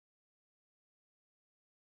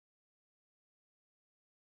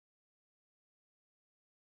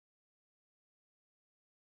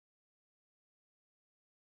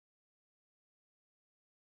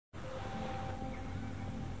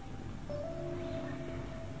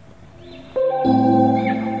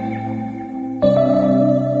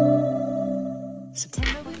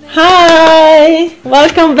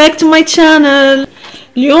welcome back to my channel.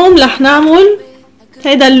 اليوم رح نعمل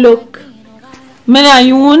هيدا اللوك من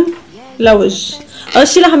عيون لوجه. اول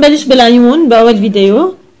شي رح نبلش بالعيون باول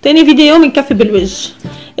فيديو، تاني فيديو بنكفي بالوجه.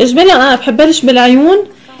 اجمالا انا بحب بلش بالعيون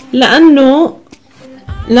لانه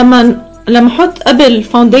لما احط قبل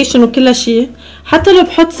فاونديشن وكل شي، حتى لو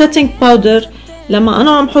بحط سيتنج باودر، لما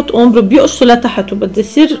انا عم حط اومبر بيقصوا لتحت وبدي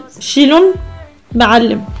يصير شيلن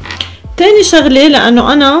بعلم. تاني شغله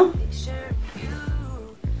لانه انا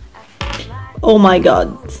او ماي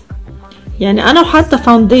جاد، يعني انا وحاطه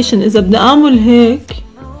فاونديشن اذا بدي اعمل هيك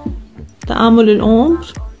تعامل الامر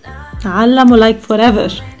علموا لايك فور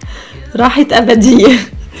ايفر، راحت ابديه.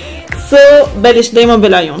 سو بلش دايما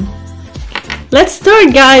بالعيون. Let's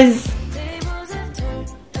start guys.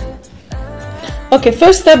 اوكي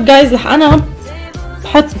first step guys، رح انا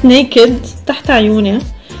بحط نيكد تحت عيوني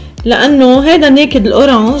لانه هيدا نيكد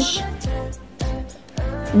الاورانج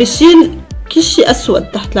بشيل كل شي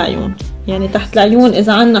اسود تحت العيون. يعني تحت العيون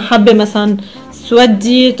اذا عنا حبة مثلا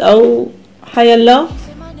سوديت او حيلا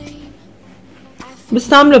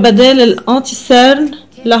بستعمله بدال الانتي سيرن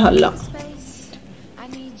لهلا.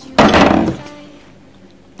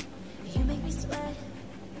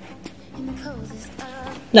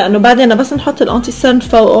 لانه بعدين بس نحط الانتي سيرن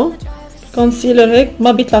فوقه كونسيلر هيك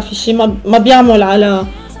ما بيطلع في شي، ما بيعمل على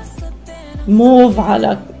موف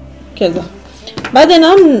على كذا. بعدين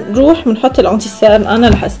بنروح بنحط الانتي سيرن. انا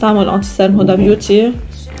رح استعمل الانتي سيرن هودا بيوتي،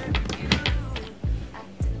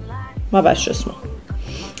 ما بعرف شو اسمه.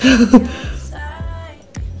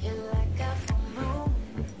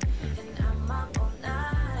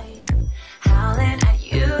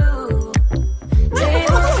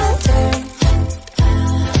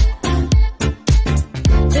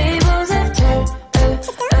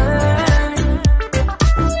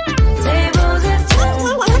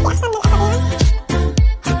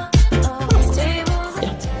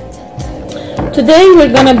 Today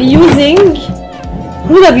we're gonna be using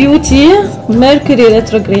Huda Beauty Mercury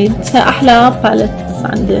Retrograde. هي أحلى باليت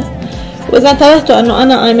عندي، وإذا انتبهتوا إنه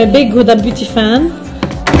أنا I'm a big Huda Beauty fan.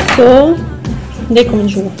 So ليكم من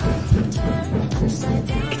جوا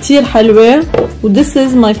كتير حلوة، و this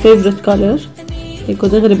is my favorite color. هيكو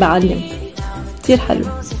دغري بعلم كتير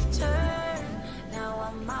حلوة.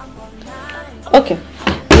 اوكي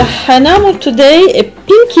رح نعمل today a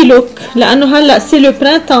pinky look لأنه هلا c'est le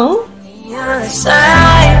printemps.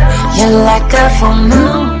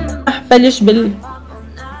 رح بلش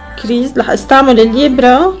بالكريز، رح استعمل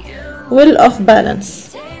الليبرا والاوف بالانس.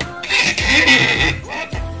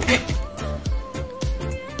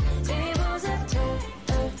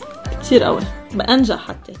 كتير قوي بأنجح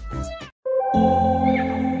حتى.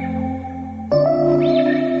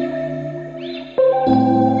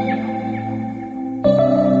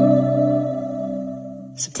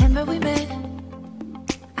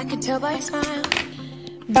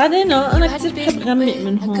 بعدين انا كتير بحب غمق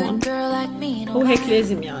من هون، هو هيك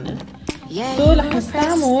لازم يعني. سو رح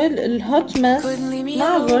نستعمل الهوت ميس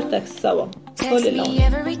مع فورتكس سوا، هول اللون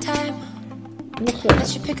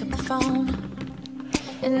نخلط.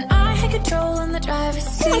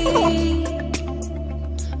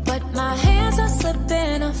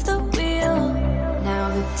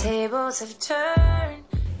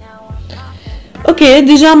 اوكي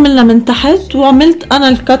ديجا عملنا من تحت، وعملت انا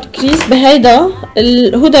الكات كريس بهيدا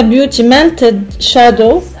الهودا بيوتي ميلتد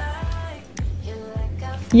شادو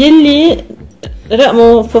يلي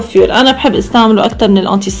رقمه فوفيول. انا بحب استعمله اكتر من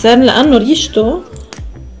الانتي سيرن لانه ريشته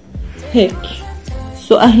هيك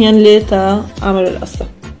سو اهين لي تا اعمل القصة.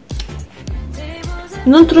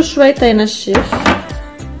 ننطره شوي تا ينشف.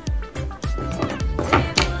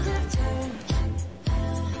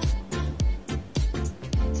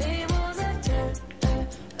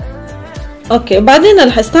 اوكي بعدين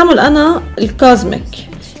رح استعمل انا الكازميك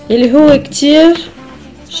اللي هو كتير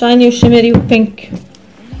شايني وشيمري وبينك.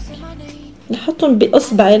 نحطهم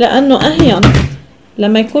باصبعي لانه اهين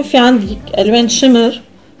لما يكون في عندك الوان شمر،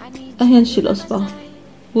 اهين شي الاصبع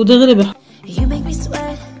ودغري بحط.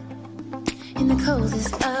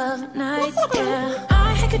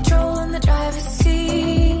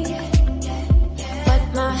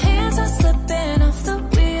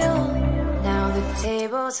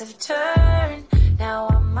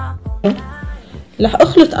 رح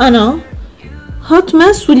اخلط انا هوت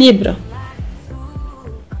ماس وليبرا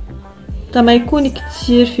تما يكون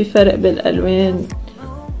كتير في فرق بالالوان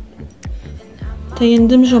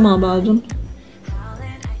تيندمجوا مع بعضهم.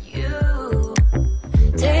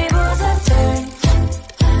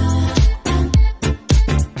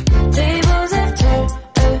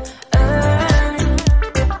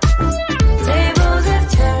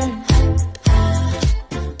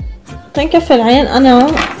 تنكفي العين انا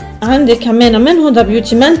عندي كمان من هدى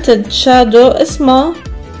بيوتي منتد شادو اسمه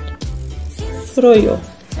فرويو.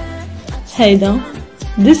 هيدا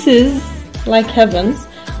this is like heaven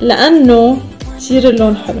لانه كتير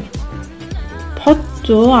اللون حلو.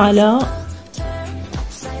 بحطه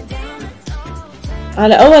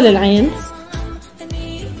على اول العين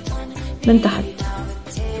من تحت.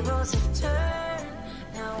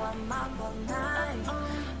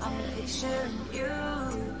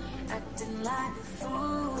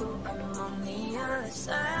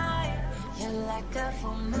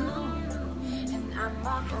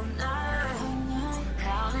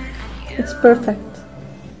 It's perfect.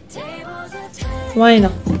 وينه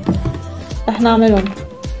رح نعملهم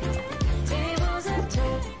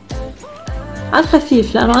على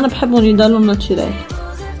الخفيف لانه انا بحبهم يضلوا ناتشورال.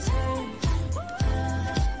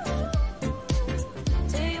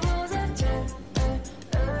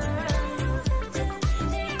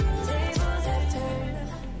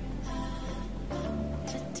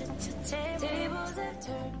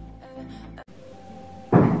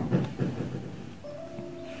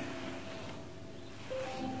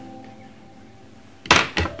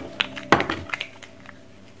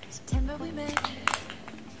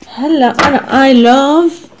 هلا انا I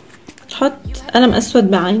love حط قلم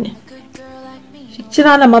اسود بعيني. في كتير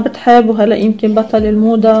عالم ما بتحب وهلا يمكن بطل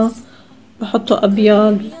الموضة بحطه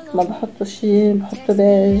ابيض، ما بحطه شي، بحطه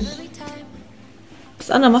بيج،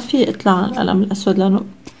 بس انا ما في اطلع على القلم الاسود لانه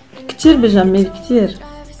كتير بجمل كتير.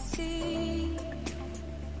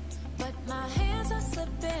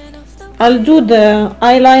 I'll do the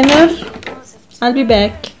eyeliner. I'll be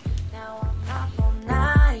back.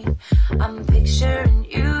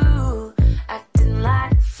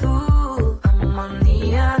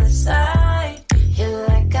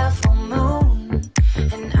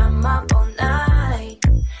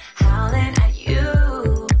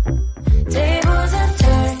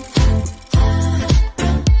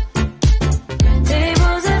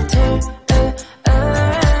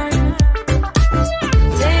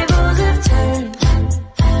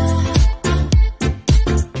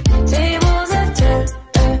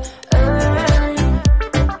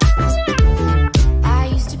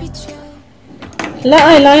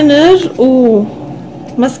 لا ايلاينر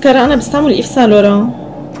وماسكارا انا بستعمل ايف سان لوران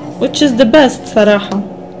which is the best صراحة،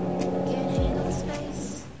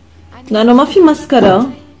 لانه ما في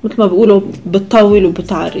ماسكارا مثل ما بيقولوا بتطول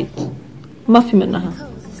وبتعرض، ما في منها.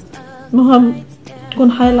 المهم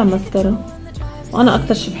تكون حايلة ماسكارا، وانا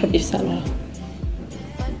اكتر شي بحب ايف سان لوران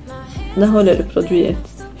لهول البرودويات.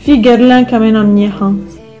 في جيرلان كمان منيحة.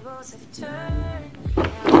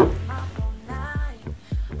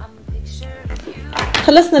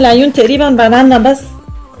 خلصنا العيون تقريبا، بعد عنا بس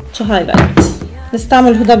شو هايلايت.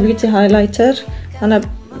 نستعمل هدى بيوتي هايلايتر، انا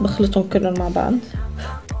بخلطهم كلهم مع بعض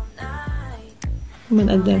من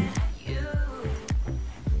قدام.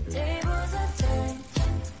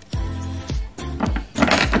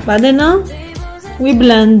 بعدين وي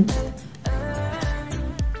بلند.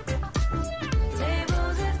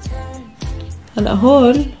 هلا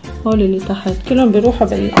هول اللي تحت كلهم بيروحوا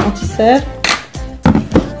بالانتيسير.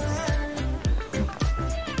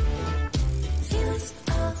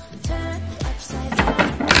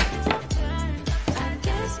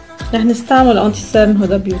 رح نستعمل انتيسير من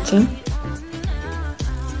هدى بيوتي.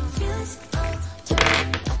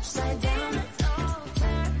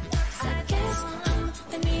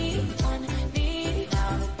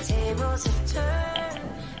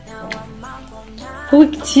 هو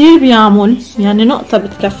كتير بيعمل، يعني نقطة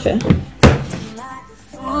بتكفي.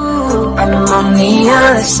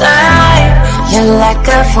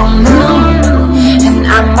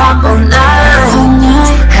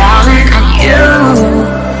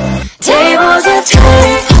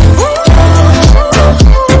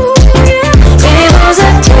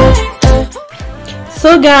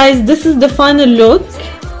 So guys, this is the final look.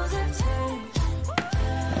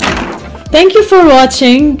 Thank you for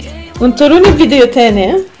watching. وانطروني بفيديو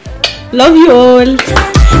تاني. Love you all.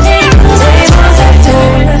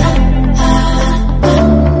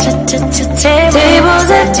 Tables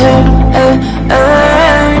that turn.